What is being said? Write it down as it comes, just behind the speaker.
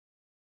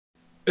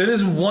It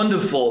is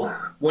wonderful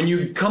when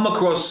you come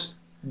across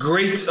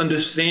great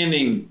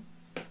understanding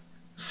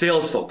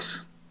sales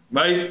folks,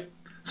 right?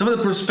 Some of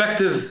the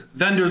prospective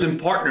vendors and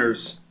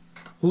partners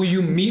who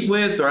you meet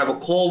with or have a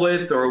call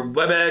with or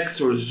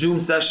WebEx or Zoom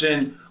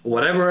session or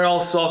whatever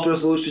else software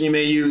solution you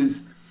may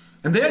use,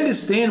 and they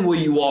understand where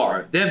you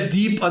are. They have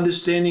deep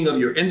understanding of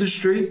your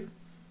industry,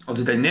 of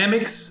the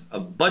dynamics,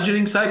 of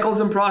budgeting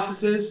cycles and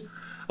processes,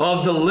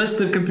 of the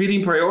list of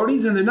competing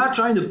priorities, and they're not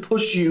trying to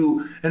push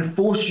you and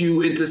force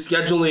you into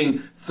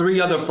scheduling 3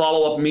 other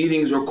follow-up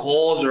meetings or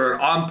calls or an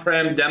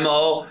on-prem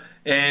demo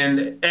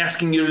and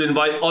asking you to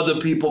invite other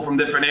people from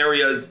different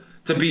areas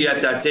to be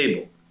at that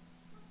table.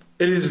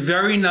 It is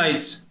very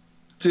nice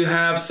to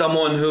have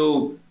someone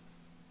who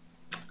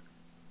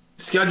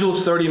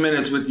schedules 30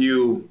 minutes with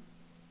you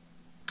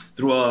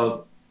through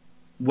a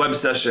web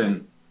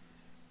session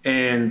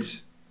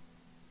and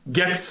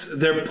gets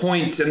their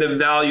points and the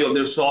value of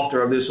their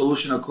software, of their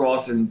solution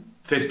across in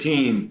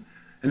 15.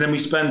 And then we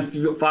spend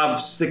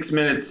 5-6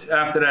 minutes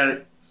after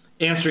that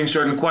answering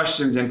certain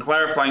questions and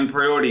clarifying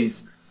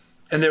priorities.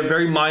 And they're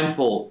very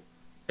mindful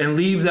and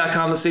leave that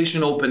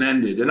conversation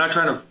open-ended. They're not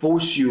trying to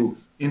force you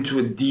into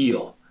a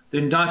deal.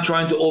 They're not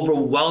trying to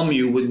overwhelm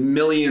you with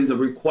millions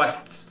of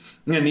requests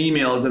and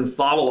emails and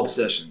follow-up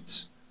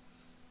sessions.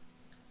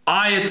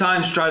 I at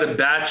times try to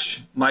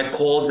batch my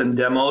calls and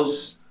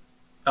demos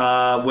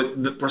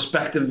with the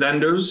prospective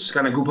vendors,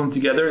 kind of group them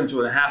together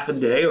into a half a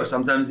day or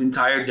sometimes the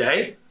entire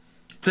day.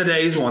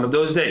 Today is one of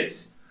those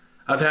days.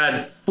 I've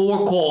had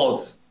 4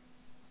 calls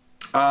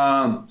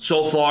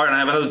so far, and I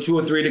have another 2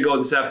 or 3 to go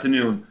this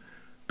afternoon.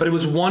 But it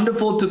was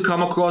wonderful to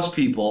come across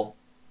people,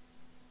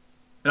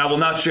 and I will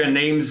not share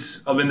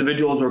names of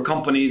individuals or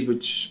companies,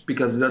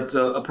 because that's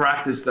a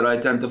practice that I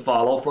tend to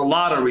follow for a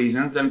lot of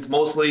reasons, and it's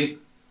mostly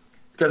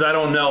because I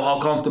don't know how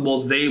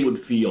comfortable they would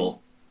feel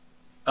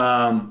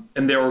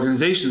and their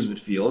organizations would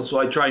feel. So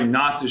I try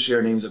not to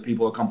share names of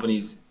people or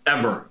companies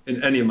ever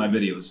in any of my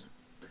videos.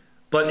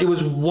 But it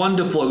was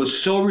wonderful. It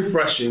was so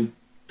refreshing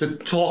to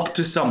talk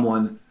to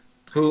someone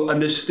who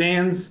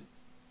understands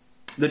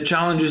the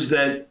challenges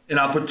and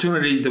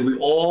opportunities that we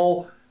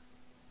all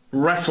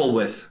wrestle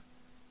with,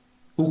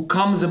 who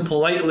comes and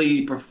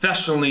politely,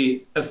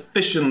 professionally,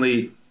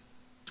 efficiently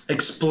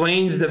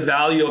explains the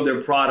value of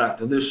their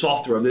product, of their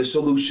software, of their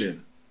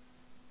solution,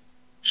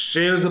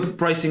 shares the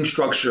pricing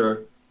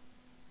structure,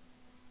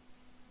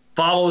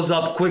 follows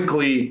up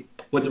quickly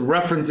with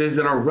references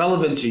that are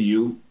relevant to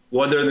you,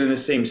 whether they're in the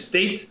same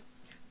state,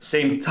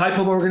 same type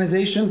of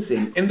organization,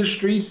 same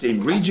industry,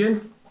 same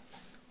region,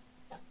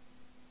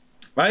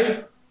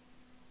 right?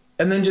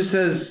 And then just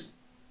says,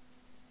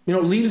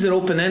 leaves it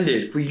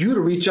open-ended for you to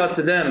reach out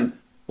to them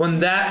when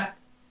that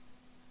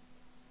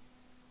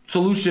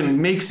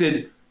solution makes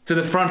it to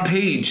the front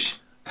page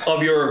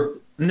of your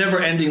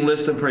never-ending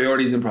list of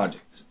priorities and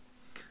projects.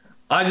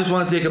 I just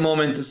want to take a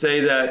moment to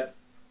say that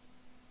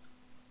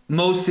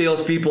most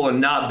salespeople are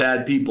not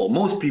bad people.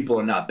 Most people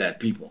are not bad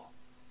people.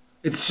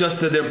 It's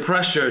just that they're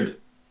pressured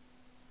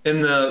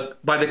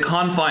by the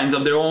confines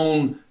of their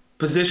own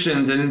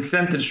positions and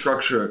incentive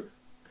structure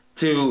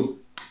to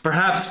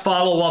perhaps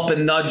follow up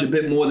and nudge a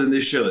bit more than they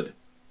should,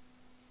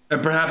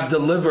 and perhaps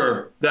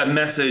deliver that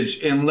message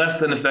in less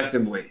than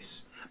effective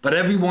ways. But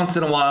every once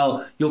in a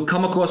while, you'll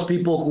come across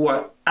people who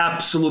are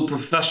absolute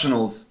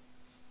professionals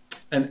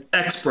and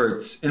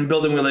experts in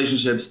building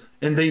relationships,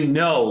 and they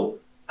know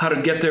how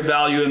to get their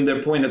value and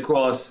their point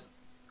across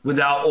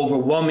without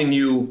overwhelming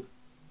you,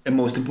 and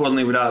most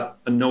importantly, without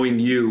annoying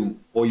you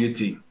or your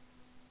team.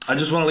 I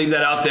just want to leave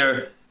that out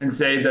there and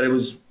say that it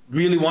was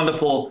really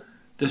wonderful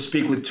to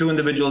speak with 2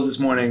 individuals this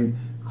morning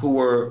who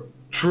were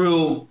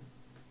true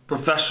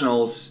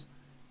professionals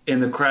in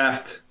the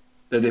craft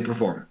that they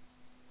perform.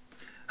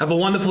 Have a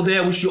wonderful day.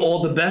 I wish you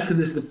all the best. If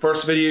this is the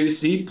first video you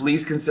see,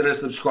 please consider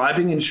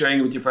subscribing and sharing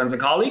it with your friends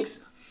and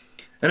colleagues.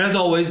 And as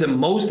always, and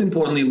most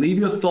importantly, leave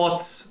your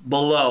thoughts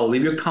below,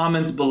 leave your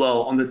comments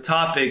below on the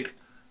topic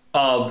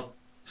of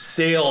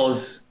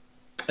sales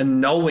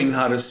and knowing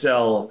how to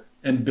sell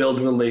and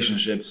build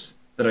relationships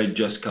that I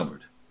just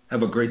covered.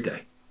 Have a great day.